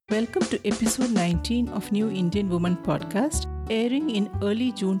Welcome to episode 19 of New Indian Woman podcast, airing in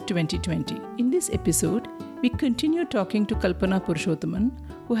early June 2020. In this episode, we continue talking to Kalpana Purushothaman,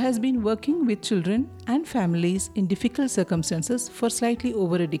 who has been working with children and families in difficult circumstances for slightly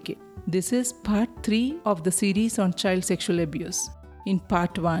over a decade. This is part 3 of the series on child sexual abuse. In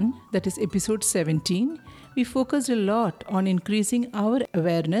part 1, that is episode 17, we focused a lot on increasing our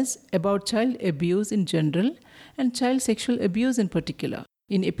awareness about child abuse in general and child sexual abuse in particular.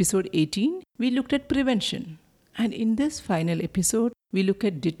 In episode 18, we looked at prevention. And in this final episode, we look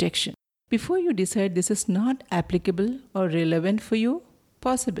at detection. Before you decide this is not applicable or relevant for you,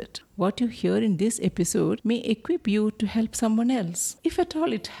 pause a bit. What you hear in this episode may equip you to help someone else, if at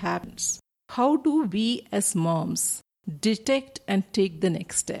all it happens. How do we as moms detect and take the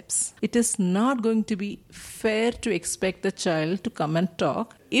next steps? It is not going to be fair to expect the child to come and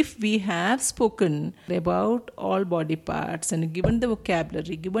talk. If we have spoken about all body parts and given the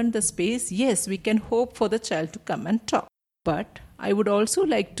vocabulary, given the space, yes, we can hope for the child to come and talk. But I would also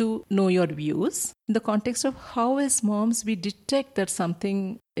like to know your views in the context of how as moms we detect that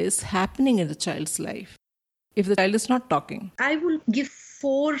something is happening in the child's life if the child is not talking. I will give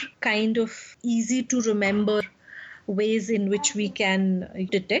 4 kind of easy to remember ways in which we can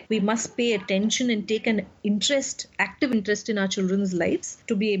detect. We must pay attention and take an active interest in our children's lives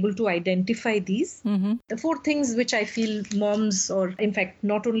to be able to identify these. The 4 things which I feel moms, or in fact,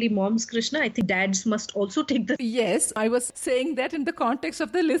 not only moms, Krishna, I think dads must also take the... Yes, I was saying that in the context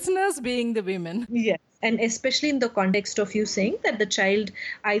of the listeners being the women. Yes. And especially in the context of you saying that the child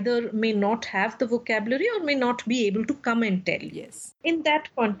either may not have the vocabulary or may not be able to come and tell. Yes. In that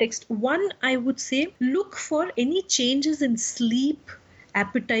context, one, I would say, look for any changes in sleep,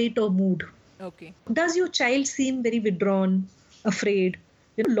 appetite or mood. Okay. Does your child seem very withdrawn, afraid,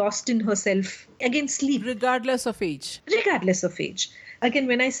 lost in herself? Again, sleep. Regardless of age. Regardless of age. Again,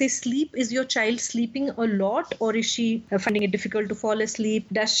 when I say sleep, is your child sleeping a lot, or is she finding it difficult to fall asleep?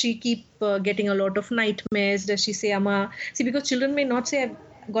 Does she keep getting a lot of nightmares? Does she say, Amma? See, because children may not say, I've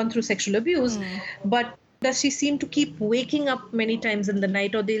gone through sexual abuse, but does she seem to keep waking up many times in the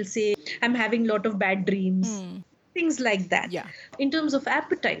night? Or they'll say, I'm having a lot of bad dreams. Things like that. Yeah. In terms of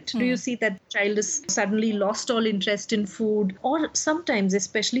appetite, do you see that the child has suddenly lost all interest in food? Or sometimes,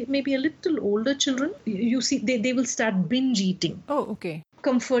 especially maybe a little older children, you see they will start binge eating. Oh, okay.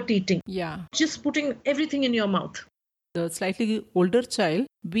 Comfort eating. Yeah. Just putting everything in your mouth. The slightly older child,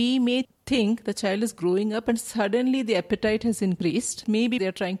 we may think the child is growing up and suddenly the appetite has increased. Maybe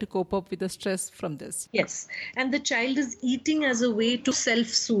they're trying to cope up with the stress from this. Yes. And the child is eating as a way to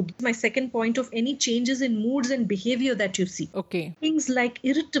self-soothe. My second point of any changes in moods and behavior that you see. Okay. Things like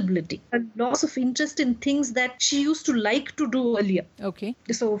irritability, a loss of interest in things that she used to like to do earlier. Okay.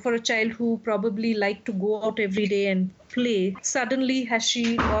 So for a child who probably liked to go out every day and play, suddenly has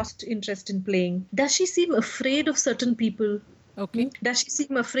she lost interest in playing? Does she seem afraid of certain people? Okay. Does she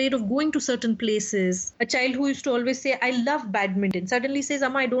seem afraid of going to certain places? A child who used to always say, I love badminton, suddenly says,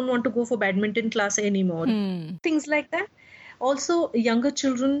 Amma, I don't want to go for badminton class anymore. Things like that. Also, younger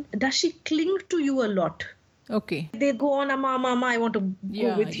children, does she cling to you a lot? Okay. They go on, Amma, I want to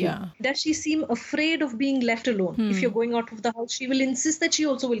go with you. Yeah. Does she seem afraid of being left alone? If you're going out of the house, she will insist that she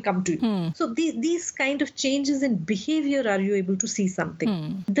also will come to you. So these kind of changes in behavior, are you able to see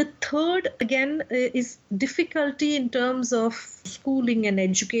something? The third, again, is difficulty in terms of schooling and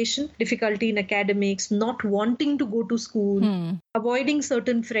education, difficulty in academics, not wanting to go to school, avoiding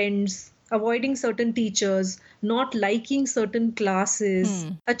certain friends, avoiding certain teachers, not liking certain classes.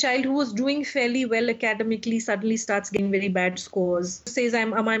 A child who was doing fairly well academically suddenly starts getting very bad scores, says,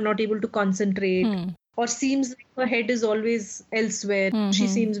 I'm not able to concentrate, or seems like her head is always elsewhere. She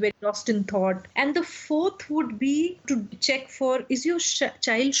seems very lost in thought. And the fourth would be to check for, is your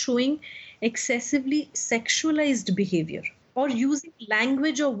child showing excessively sexualized behavior, or using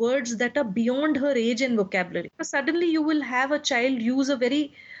language or words that are beyond her age and vocabulary? So suddenly you will have a child use a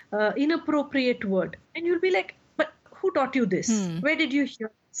very inappropriate word, and you'll be like, but who taught you this? Where did you hear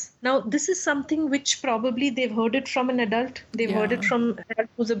this? Now, this is something which probably they've heard it from an adult. They've heard it from an adult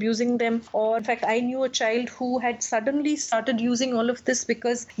who's abusing them. Or in fact, I knew a child who had suddenly started using all of this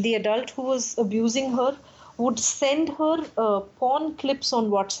because the adult who was abusing her would send her porn clips on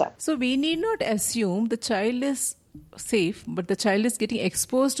WhatsApp. So we need not assume the child is safe, but the child is getting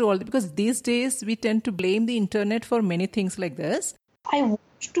exposed to all, because these days we tend to blame the internet for many things like this. I want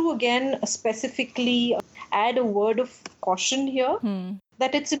to again specifically add a word of caution here,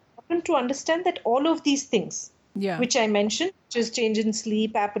 that it's important to understand that all of these things, which I mentioned, which is change in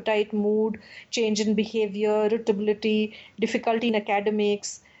sleep, appetite, mood, change in behavior, irritability, difficulty in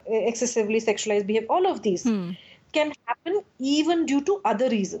academics, excessively sexualized behavior, all of these, can happen even due to other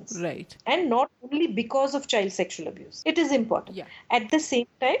reasons. Right. And not only because of child sexual abuse. It is important. Yeah. At the same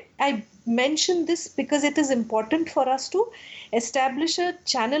time, I mention this because it is important for us to establish a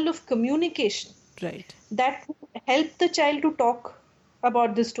channel of communication Right. that will help the child to talk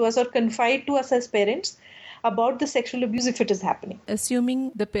about this to us or confide to us as parents about the sexual abuse if it is happening.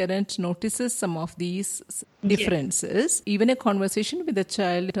 Assuming the parent notices some of these differences, even a conversation with the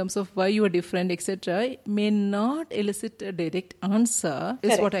child in terms of why you are different, etc., may not elicit a direct answer, is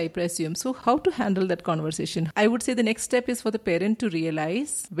Correct. what I presume. So, how to handle that conversation? I would say the next step is for the parent to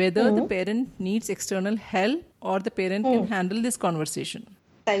realize whether the parent needs external help or the parent can handle this conversation.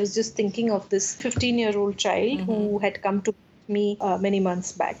 I was just thinking of this 15-year-old child who had come to me many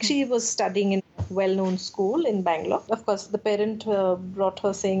months back. She was studying in a well-known school in Bangalore. Of course, the parent brought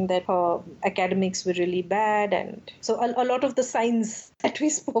her saying that her academics were really bad. And so a lot of the signs that we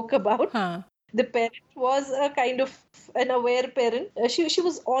spoke about, the parent was a kind of an aware parent. She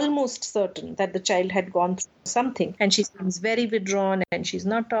was almost certain that the child had gone through something, and she seems very withdrawn and she's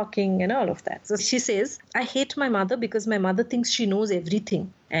not talking and all of that. So she says, I hate my mother because my mother thinks she knows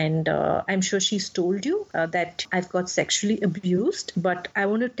everything. And I'm sure she's told you that I've got sexually abused, but I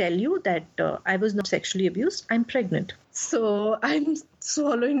want to tell you that I was not sexually abused. I'm pregnant. So I'm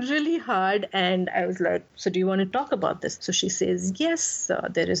swallowing really hard, and I was like, so do you want to talk about this? So she says, yes,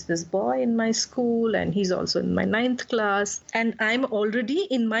 there is this boy in my school and he's also in my 9th class. And I'm already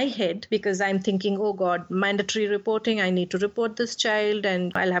in my head because I'm thinking, oh God, mandatory reporting. I need to report this child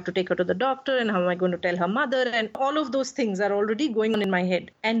and I'll have to take her to the doctor, and how am I going to tell her mother? And all of those things are already going on in my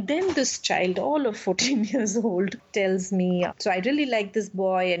head. And then this child, all of 14 years old, tells me, so I really like this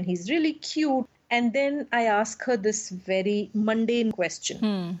boy and he's really cute. And then I ask her this very mundane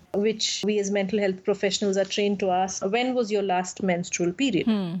question, which we as mental health professionals are trained to ask. When was your last menstrual period?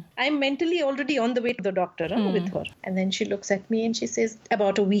 I'm mentally already on the way to the doctor with her. And then she looks at me and she says,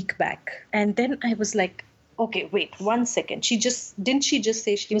 about a week back. And then I was like, okay, wait 1 second. Didn't she just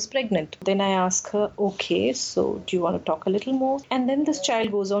say she was pregnant? Then I ask her, okay, so do you want to talk a little more? And then this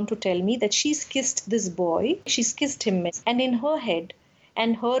child goes on to tell me that she's kissed this boy. She's kissed him. And in her head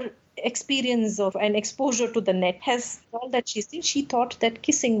and her experience of an exposure to the net has all that she's seen, she thought that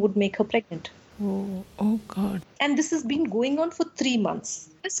kissing would make her pregnant. Oh God. And this has been going on for 3 months.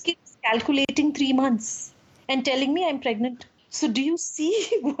 This kid is calculating 3 months and telling me I'm pregnant. So do you see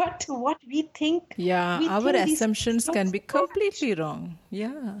what we think? Yeah, we our think these assumptions can be thoughts- completely wrong.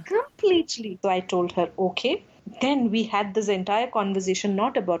 Yeah. Completely. So I told her, okay. Then we had this entire conversation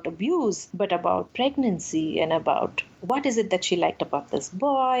not about abuse, but about pregnancy and about what is it that she liked about this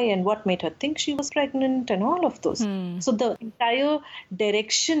boy and what made her think she was pregnant and all of those. So the entire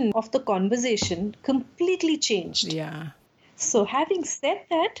direction of the conversation completely changed. Yeah. So having said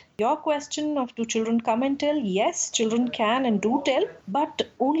that, your question of do children come and tell? Yes, children can and do tell, but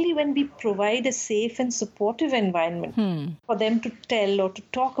only when we provide a safe and supportive environment for them to tell or to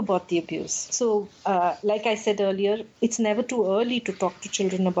talk about the abuse. So like I said earlier, it's never too early to talk to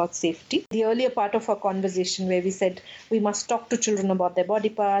children about safety. The earlier part of our conversation where we said we must talk to children about their body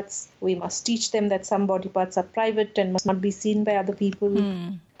parts, we must teach them that some body parts are private and must not be seen by other people,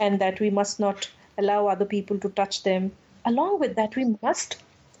 and that we must not allow other people to touch them. Along with that, we must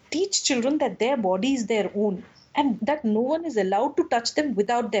teach children that their body is their own and that no one is allowed to touch them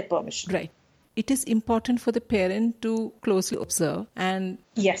without their permission. Right. It is important for the parent to closely observe, and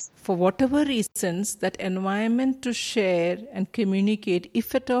yes, for whatever reasons, that environment to share and communicate,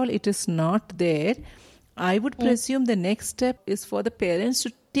 if at all it is not there, I would presume the next step is for the parents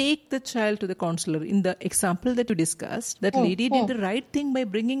to take the child to the counselor. In the example that you discussed, that lady did the right thing by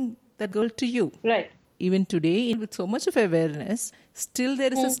bringing that girl to you. Right. Even today, with so much of awareness, still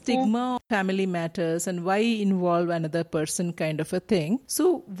there is a stigma of family matters and why involve another person kind of a thing.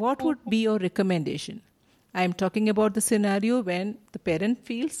 So what would be your recommendation? I'm talking about the scenario when the parent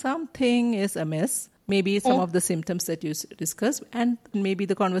feels something is amiss, maybe some of the symptoms that you discussed, and maybe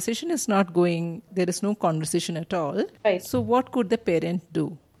the conversation is not going, there is no conversation at all. Right. So what could the parent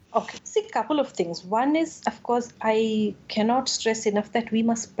do? Okay, see, a couple of things. One is, of course, I cannot stress enough that we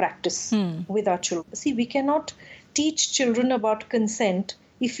must practice with our children. See, we cannot teach children about consent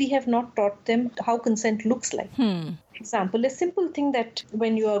if we have not taught them how consent looks like. Example, a simple thing that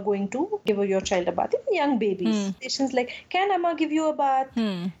when you are going to give your child a bath, even young babies, questions like, can Amma give you a bath?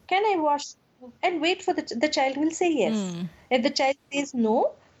 Can I wash? And wait for the child will say yes. If the child says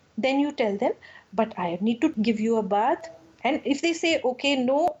no, then you tell them, but I need to give you a bath. And if they say, okay,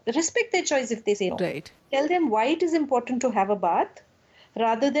 no, respect their choice if they say no. Right. Tell them why it is important to have a bath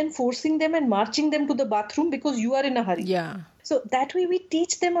rather than forcing them and marching them to the bathroom because you are in a hurry. Yeah. So that way we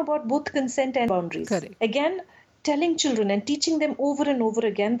teach them about both consent and boundaries. Correct. Again, telling children and teaching them over and over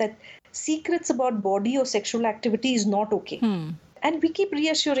again that secrets about body or sexual activity is not okay. And we keep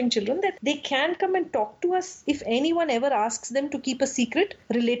reassuring children that they can come and talk to us if anyone ever asks them to keep a secret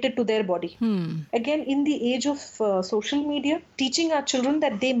related to their body. Again, in the age of social media, teaching our children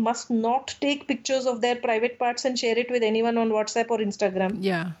that they must not take pictures of their private parts and share it with anyone on WhatsApp or Instagram.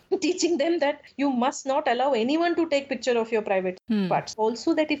 Yeah. Teaching them that you must not allow anyone to take picture of your private parts.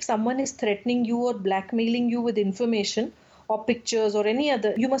 Also, that if someone is threatening you or blackmailing you with information or pictures or any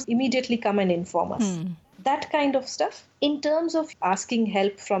other, you must immediately come and inform us. That kind of stuff. In terms of asking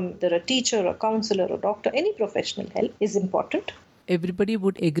help from a teacher, a counselor, or doctor, any professional help is important. Everybody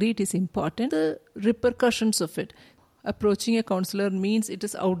would agree it is important. The repercussions of it. Approaching a counselor means it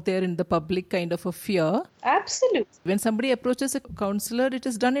is out there in the public, kind of a fear. Absolutely. When somebody approaches a counselor, it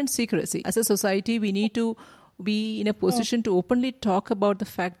is done in secrecy. As a society, we need to be in a position to openly talk about the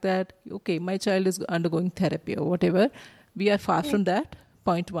fact that, okay, my child is undergoing therapy or whatever. We are far from that.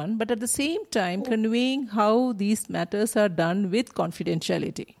 Point one, but at the same time conveying how these matters are done with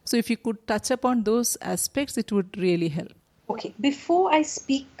confidentiality. So if you could touch upon those aspects, it would really help. Okay, before I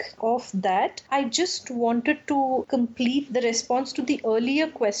speak of that, I just wanted to complete the response to the earlier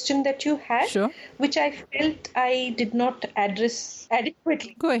question that you had, Sure. which I felt I did not address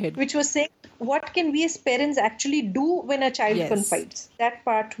adequately. Go ahead. Which was saying, what can we as parents actually do when a child confides? That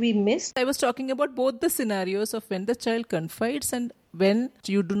part we missed. I was talking about both the scenarios of when the child confides and when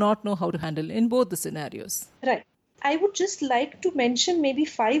you do not know how to handle in both the scenarios. Right. I would just like to mention maybe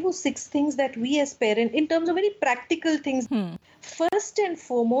 5 or 6 things that we as parents, in terms of very practical things. First and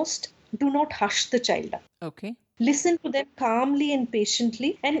foremost, do not hush the child up. Okay. Listen to them calmly and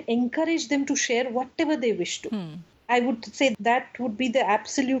patiently and encourage them to share whatever they wish to. I would say that would be the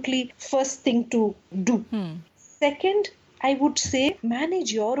absolutely first thing to do. Second, I would say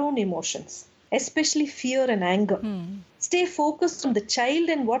manage your own emotions, especially fear and anger. Stay focused on the child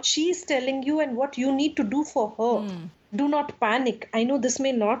and what she is telling you and what you need to do for her. Do not panic. I know this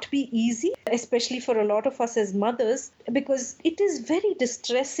may not be easy, especially for a lot of us as mothers, because it is very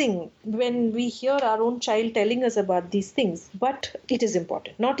distressing when we hear our own child telling us about these things. But it is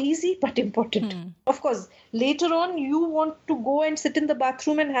important. Not easy, but important. Of course, later on, you want to go and sit in the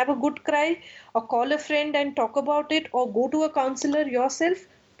bathroom and have a good cry, or call a friend and talk about it, or go to a counselor yourself.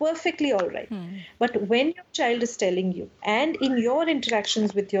 Perfectly all right. But when your child is telling you, and in your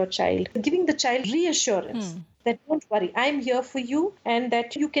interactions with your child, giving the child reassurance that don't worry, I'm here for you and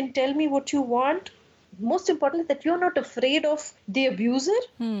that you can tell me what you want. Most important is that you're not afraid of the abuser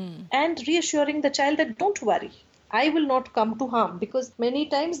and reassuring the child that don't worry. I will not come to harm, because many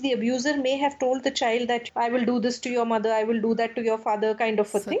times the abuser may have told the child that I will do this to your mother, I will do that to your father, kind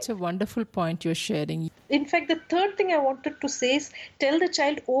of a thing. Such a wonderful point you're sharing. In fact, the third thing I wanted to say is tell the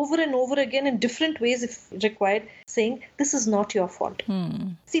child over and over again in different ways if required, saying this is not your fault.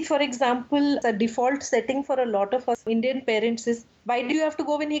 See, for example, a default setting for a lot of us Indian parents is, why do you have to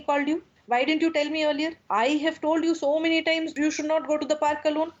go when he called you? Why didn't you tell me earlier? I have told you so many times you should not go to the park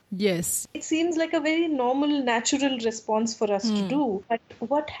alone. Yes. It seems like a very normal, natural response for us to do. But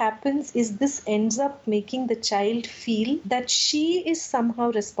what happens is this ends up making the child feel that she is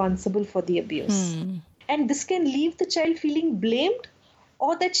somehow responsible for the abuse. And this can leave the child feeling blamed,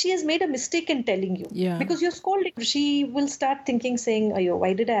 or that she has made a mistake in telling you. Yeah. Because you're scolding. She will start thinking, saying, Ayo,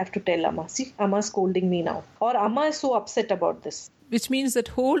 why did I have to tell Amma? See, Amma scolding me now. Or Amma is so upset about this. Which means that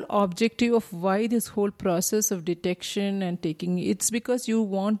whole objective of why this whole process of detection and taking, it's because you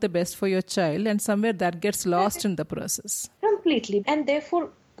want the best for your child, and somewhere that gets lost in the process. Completely. And therefore,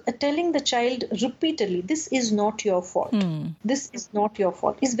 telling the child repeatedly, this is not your fault. This is not your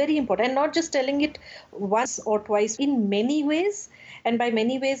fault is very important. And not just telling it once or twice, in many ways. And by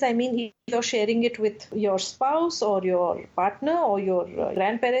many ways, I mean if you're sharing it with your spouse or your partner or your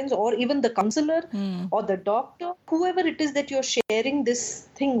grandparents or even the counselor or the doctor, whoever it is that you're sharing this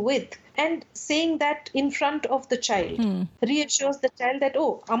thing with, and saying that in front of the child reassures the child that,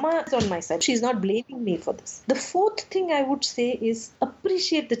 oh, Amma is on my side. She's not blaming me for this. The fourth thing I would say is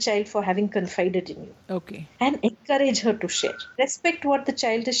appreciate the child for having confided in you. Okay. And encourage her to share. Respect what the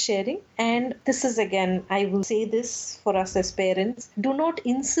child is sharing. And this is, again, I will say this for us as parents, do not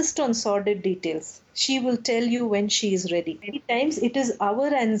insist on sordid details. She will tell you when she is ready. Many times it is our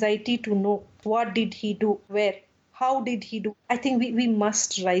anxiety to know what did he do, where, how did he do. I think we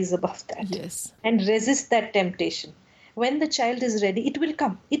must rise above that. Yes. And resist that temptation. When the child is ready, it will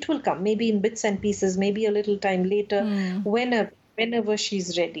come. It will come. Maybe in bits and pieces, maybe a little time later, whenever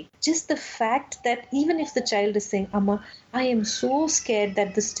she's ready. Just the fact that even if the child is saying, Amma, I am so scared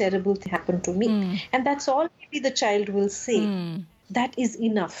that this terrible thing happened to me. And that's all maybe the child will say. that is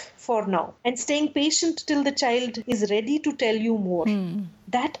enough for now. And staying patient till the child is ready to tell you more.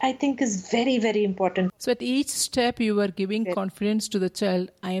 That I think is very, very important. So at each step you are giving confidence to the child,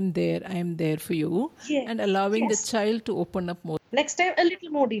 I am there for you, and allowing the child to open up more. Next time a little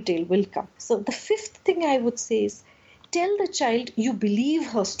more detail will come. So the fifth thing I would say is tell the child you believe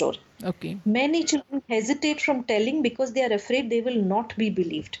her story. Okay. Many children hesitate from telling because they are afraid they will not be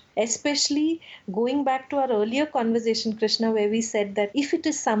believed. Especially going back to our earlier conversation, Krishna, where we said that if it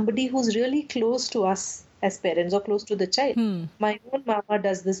is somebody who's really close to us as parents or close to the child, my own mama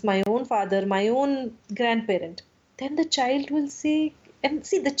does this, my own father, my own grandparent, then the child will say, and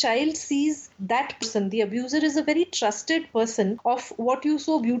see, the child sees that person, the abuser, is a very trusted person of what you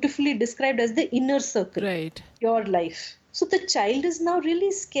so beautifully described as the inner circle, right? Your life. So the child is now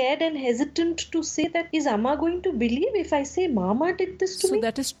really scared and hesitant to say that, is Amma going to believe if I say Mama did this to me? So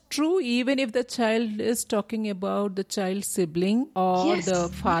that is true even if the child is talking about the child's sibling or the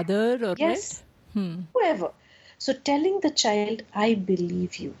father or right? Whoever. So telling the child, I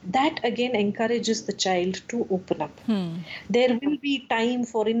believe you, that again encourages the child to open up. There will be time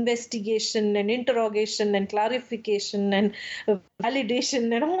for investigation and interrogation and clarification and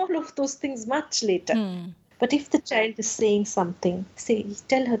validation and all of those things much later. But if the child is saying something,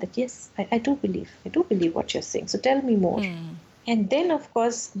 tell her that, yes, I do believe what you're saying. So tell me more. And then, of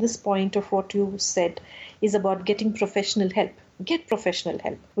course, this point of what you said is about getting professional help. Get professional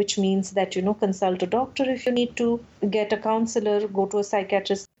help, which means that, consult a doctor if you need to, get a counselor, go to a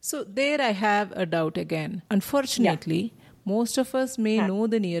psychiatrist. So there I have a doubt again. Unfortunately, most of us may know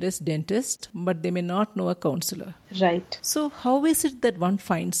the nearest dentist, but they may not know a counselor. Right. So how is it that one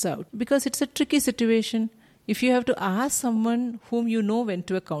finds out? Because it's a tricky situation. If you have to ask someone whom you know went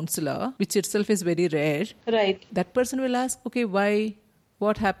to a counselor, which itself is very rare, right, that person will ask, okay, why,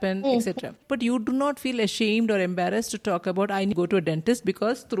 what happened, etc. But you do not feel ashamed or embarrassed to talk about, I need to go to a dentist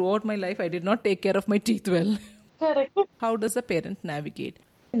because throughout my life I did not take care of my teeth well. Correct. How does a parent navigate?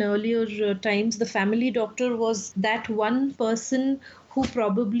 In earlier times, the family doctor was that one person who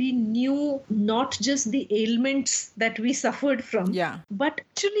probably knew not just the ailments that we suffered from, but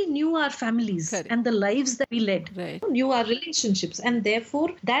actually knew our families and the lives that we led, knew our relationships. And therefore,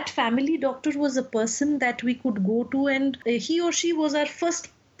 that family doctor was a person that we could go to, and he or she was our first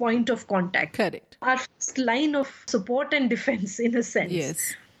point of contact. Correct. Our first line of support and defense, in a sense.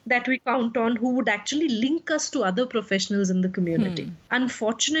 Yes. That we count on, who would actually link us to other professionals in the community.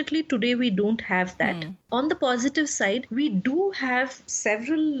 Unfortunately, today we don't have that. On the positive side, we do have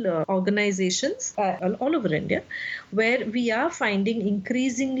several organizations all over India where we are finding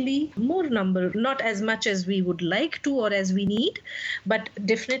increasingly more number, not as much as we would like to or as we need, but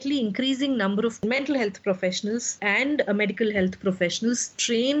definitely increasing number of mental health professionals and medical health professionals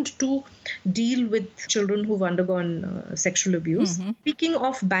trained to deal with children who've undergone sexual abuse. Speaking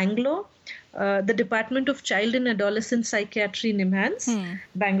of Bangalore, the Department of Child and Adolescent Psychiatry, NIMHANS,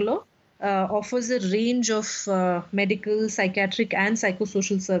 Bangalore, offers a range of medical, psychiatric and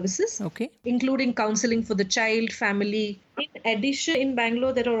psychosocial services, including counseling for the child, family. In addition, in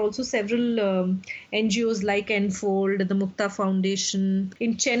Bangalore, there are also several NGOs like Enfold, the Mukta Foundation.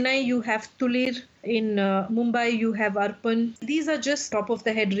 In Chennai, you have Tulir. In Mumbai, you have Arpan. These are just top of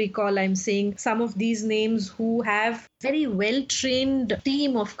the head recall. I'm saying some of these names who have very well-trained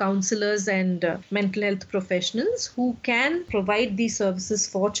team of counselors and mental health professionals who can provide these services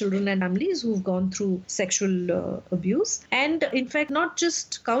for children and families who've gone through sexual abuse. And in fact, not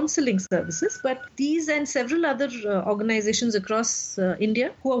just counseling services, but these and several other organizations across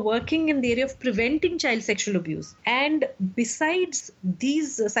India who are working in the area of preventing child sexual abuse. And besides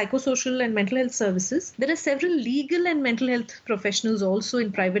these psychosocial and mental health services, there are several legal and mental health professionals also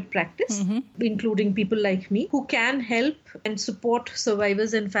in private practice, including people like me, who can help and support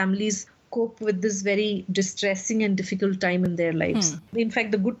survivors and families cope with this very distressing and difficult time in their lives. In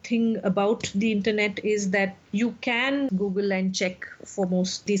fact, the good thing about the internet is that you can Google and check for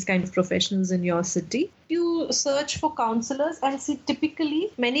most these kind of professionals in your city. You search for counselors and see typically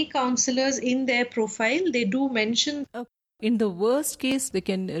many counselors in their profile, they do mention. In the worst case, they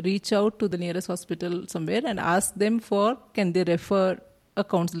can reach out to the nearest hospital somewhere and ask them for, can they refer a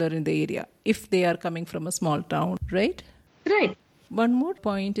counselor in the area if they are coming from a small town, right? Right. One more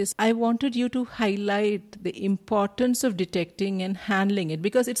point is I wanted you to highlight the importance of detecting and handling it,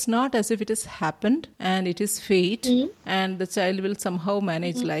 because it's not as if it has happened and it is fate and the child will somehow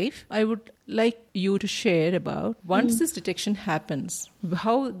manage life. I would like you to share about once this detection happens,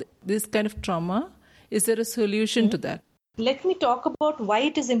 how this kind of trauma, is there a solution to that? Let me talk about why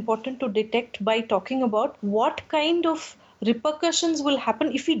it is important to detect by talking about what kind of repercussions will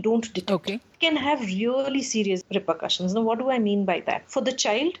happen if we don't detect. Okay. It can have really serious repercussions. Now, what do I mean by that? For the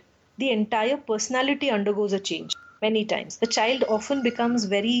child, the entire personality undergoes a change many times. The child often becomes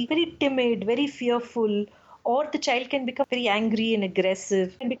very, very timid, very fearful, or the child can become very angry and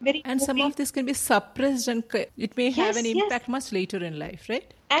aggressive. And some of this can be suppressed and it may have an impact much later in life,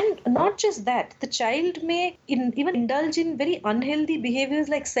 right? And not just that, the child may even indulge in very unhealthy behaviors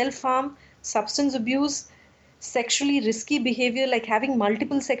like self-harm, substance abuse, sexually risky behavior like having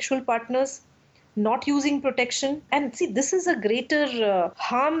multiple sexual partners, not using protection. And see, this is a greater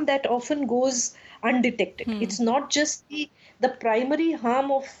harm that often goes undetected. It's not just the primary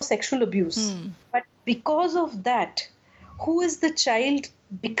harm of sexual abuse, but because of that, who is the child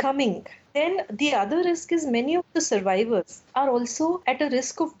becoming? Then the other risk is many of the survivors are also at a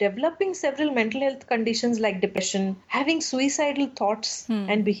risk of developing several mental health conditions like depression, having suicidal thoughts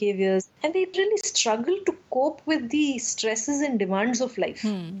and behaviors, and they really struggle to cope with the stresses and demands of life.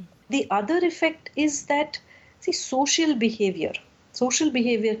 The other effect is that, see, social behavior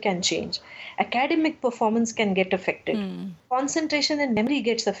can change. Academic performance can get affected. Concentration and memory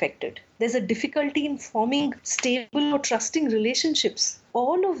gets affected. There's a difficulty in forming stable or trusting relationships.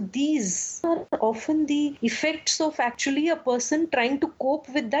 All of these are often the effects of actually a person trying to cope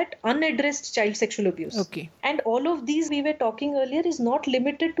with that unaddressed child sexual abuse. Okay. And all of these we were talking earlier is not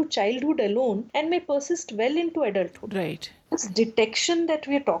limited to childhood alone and may persist well into adulthood. Right. This detection that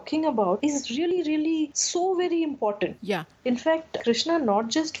we are talking about is really, really so very important. Yeah. In fact, Krishna, not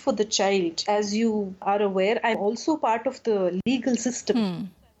just for the child, as you are aware, I'm also part of the legal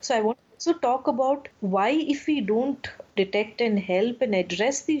system. So I want to also talk about why, if we don't detect and help and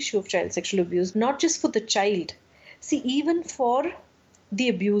address the issue of child sexual abuse, not just for the child, see, even for the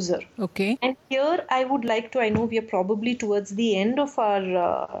abuser. Okay. And here I would like to, I know we are probably towards the end of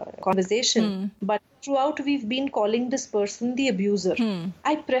our conversation, but throughout we've been calling this person the abuser.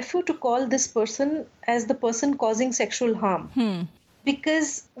 I prefer to call this person as the person causing sexual harm.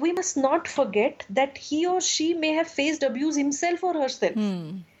 Because we must not forget that he or she may have faced abuse himself or herself.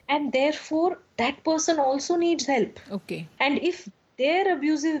 And therefore, that person also needs help. Okay. And if their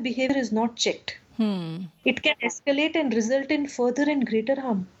abusive behavior is not checked, it can escalate and result in further and greater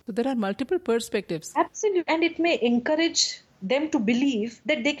harm. So there are multiple perspectives. Absolutely. And it may encourage them to believe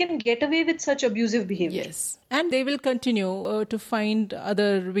that they can get away with such abusive behavior. Yes. And they will continue to find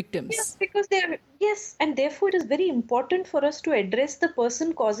other victims. Yes, because they are, yes. And therefore, it is very important for us to address the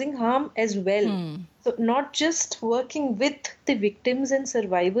person causing harm as well. So not just working with the victims and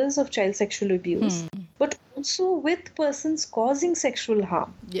survivors of child sexual abuse, but also with persons causing sexual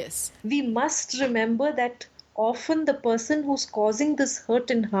harm. Yes. We must remember that often the person who's causing this hurt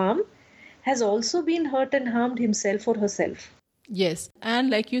and harm has also been hurt and harmed himself or herself. Yes.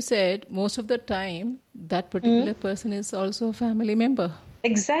 And like you said, most of the time, that particular person is also a family member.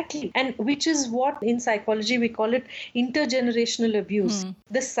 Exactly. And which is what in psychology we call it intergenerational abuse.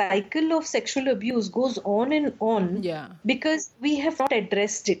 The cycle of sexual abuse goes on and on because we have not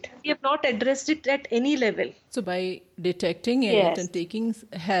addressed it. We have not addressed it at any level. So by detecting it and taking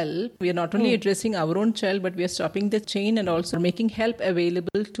help, we are not only addressing our own child, but we are stopping the chain and also making help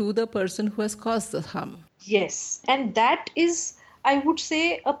available to the person who has caused the harm. Yes. And that is, I would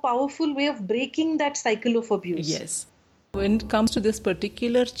say, a powerful way of breaking that cycle of abuse. Yes. When it comes to this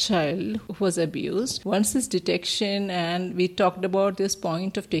particular child who was abused, once this detection, and we talked about this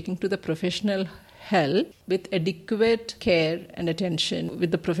point of taking to the professional help with adequate care and attention,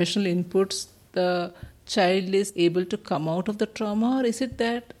 with the professional inputs, the child is able to come out of the trauma, or is it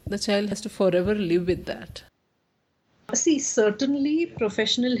that the child has to forever live with that? See, certainly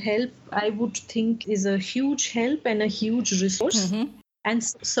professional help, I would think, is a huge help and a huge resource. And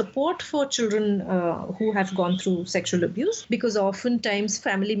support for children who have gone through sexual abuse, because oftentimes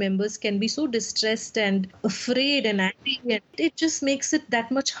family members can be so distressed and afraid and angry, and it just makes it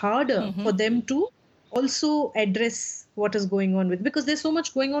that much harder for them to also address what is going on with, because there's so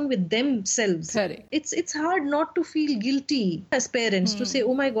much going on with themselves. Correct. It's hard not to feel guilty as parents to say,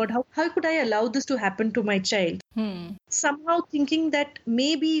 oh my God, how could I allow this to happen to my child? Somehow thinking that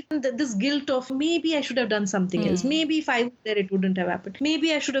maybe this guilt of maybe I should have done something else. Maybe if I was there, it wouldn't have happened.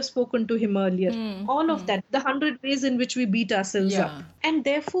 Maybe I should have spoken to him earlier. All of that, the 100 ways in which we beat ourselves up. And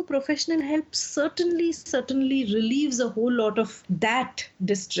therefore, professional help certainly relieves a whole lot of that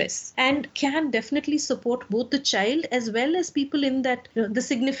distress and can definitely support both the child as well as people in that, the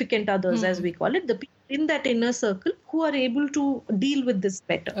significant others, as we call it, the people in that inner circle who are able to deal with this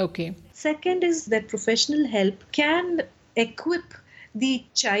better. Okay. Second is that professional help can equip the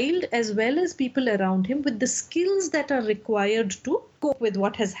child as well as people around him with the skills that are required to cope with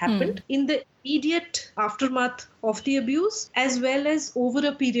what has happened in the immediate aftermath of the abuse as well as over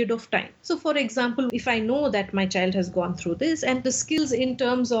a period of time. So for example, if I know that my child has gone through this, and the skills in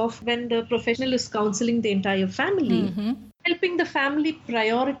terms of when the professional is counseling the entire family, helping the family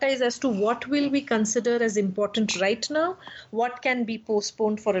prioritize as to what will we consider as important right now, what can be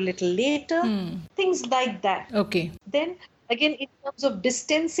postponed for a little later, things like that. Okay. Then again, in terms of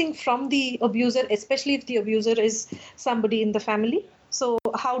distancing from the abuser, especially if the abuser is somebody in the family. So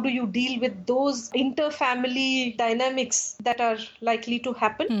how do you deal with those inter-family dynamics that are likely to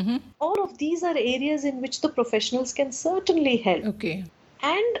happen? All of these are areas in which the professionals can certainly help. Okay.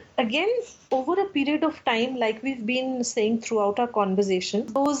 And again, over a period of time, like we've been saying throughout our conversation,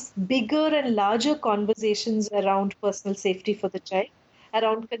 those bigger and larger conversations around personal safety for the child,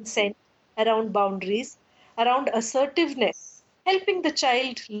 around consent, around boundaries, around assertiveness, helping the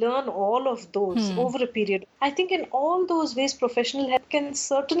child learn all of those over a period. I think in all those ways, professional help can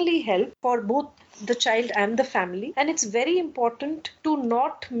certainly help for both the child and the family. And it's very important to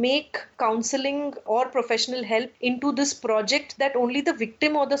not make counseling or professional help into this project that only the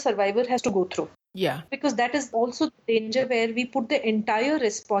victim or the survivor has to go through. Yeah. Because that is also the danger where we put the entire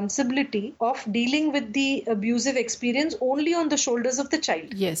responsibility of dealing with the abusive experience only on the shoulders of the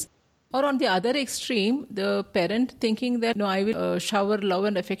child. Yes. Or on the other extreme, the parent thinking that, no, I will shower love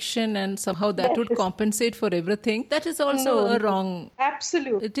and affection and somehow that would compensate for everything. That is also a wrong.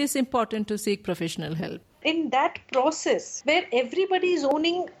 Absolutely. It is important to seek professional help. In that process where everybody is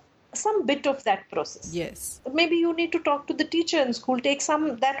owning some bit of that process. Yes. Maybe you need to talk to the teacher in school. Take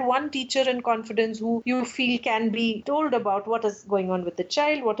that one teacher in confidence who you feel can be told about what is going on with the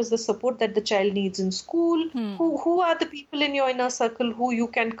child, what is the support that the child needs in school, who are the people in your inner circle who you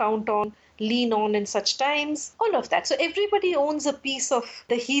can count on, lean on in such times, all of that. So everybody owns a piece of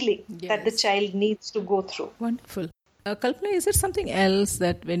the healing that the child needs to go through. Wonderful. Kalpana, is there something else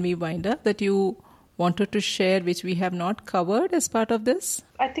that when we wind up that you wanted to share which we have not covered as part of this?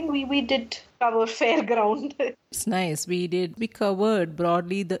 I think we did cover fair ground. It's nice. We covered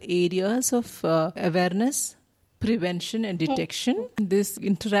broadly the areas of awareness, prevention and detection. This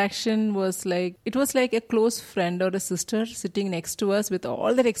interaction was like a close friend or a sister sitting next to us with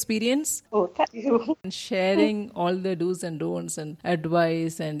all that experience. Oh, thank you. And sharing all the do's and don'ts and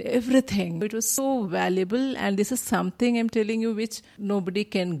advice and everything. It was so valuable, and this is something I'm telling you which nobody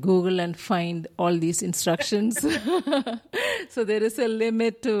can Google and find all these instructions. So there is a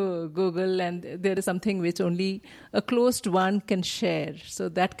limit to Google, and there is something which only a closed one can share. So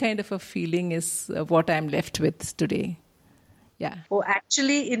that kind of a feeling is what I'm left with today. Yeah. Oh,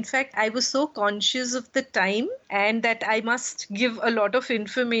 actually, in fact, I was so conscious of the time and that I must give a lot of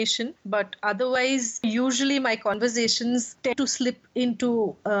information. But otherwise, usually my conversations tend to slip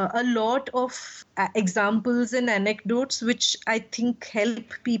into a lot of examples and anecdotes, which I think help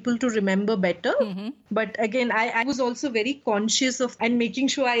people to remember better. But again, I was also very conscious of and making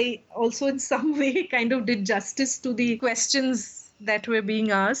sure I also in some way kind of did justice to the questions that were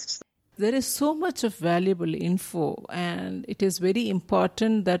being asked. There is so much of valuable info, and it is very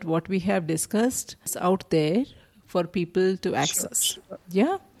important that what we have discussed is out there for people to access. Sure.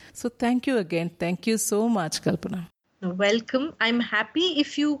 Yeah. So thank you again. Thank you so much, Kalpana. Welcome. I'm happy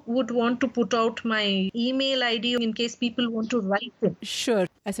if you would want to put out my email ID in case people want to write it. Sure.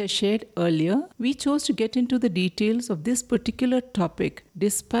 As I shared earlier, we chose to get into the details of this particular topic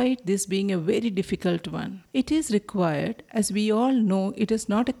despite this being a very difficult one. It is required, as we all know, it is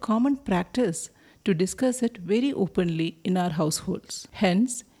not a common practice to discuss it very openly in our households.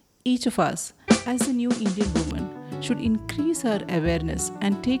 Hence, each of us, as a new Indian woman, should increase our awareness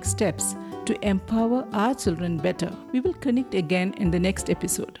and take steps to empower our children better. We will connect again in the next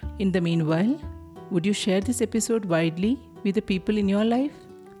episode. In the meanwhile, would you share this episode widely with the people in your life?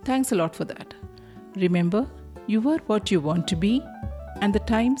 Thanks a lot for that. Remember, you are what you want to be, and the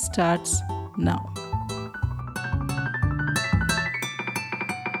time starts now.